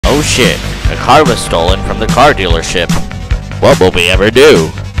Oh shit, a car was stolen from the car dealership. What will we ever do?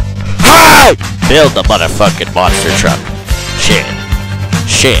 Hi! Build the motherfucking monster truck. Shit.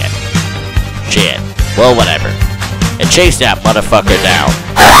 Well, whatever. And chase that motherfucker down.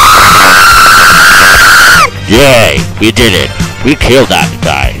 Yay! We did it. We killed that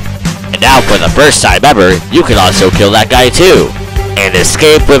guy. And now for the first time ever, you can also kill that guy too. And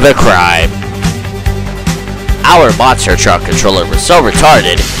escape with a crime. Our monster truck controller was so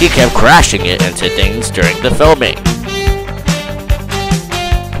retarded, he kept crashing it into things during the filming.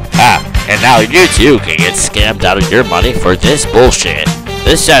 And now you too can get scammed out of your money for this bullshit.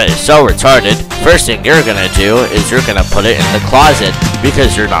 This set is so retarded, first thing you're gonna do is you're gonna put it in the closet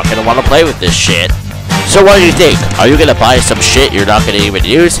because you're not gonna want to play with this shit. So what do you think? Are you gonna buy some shit you're not gonna even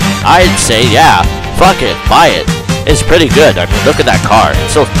use? I'd say yeah, fuck it, buy it. It's pretty good. I mean, look at that car,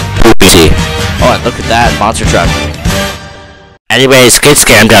 it's so easy. Oh, and look at that monster truck. Anyways, get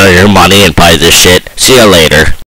scammed out of your money and buy this shit. See ya later.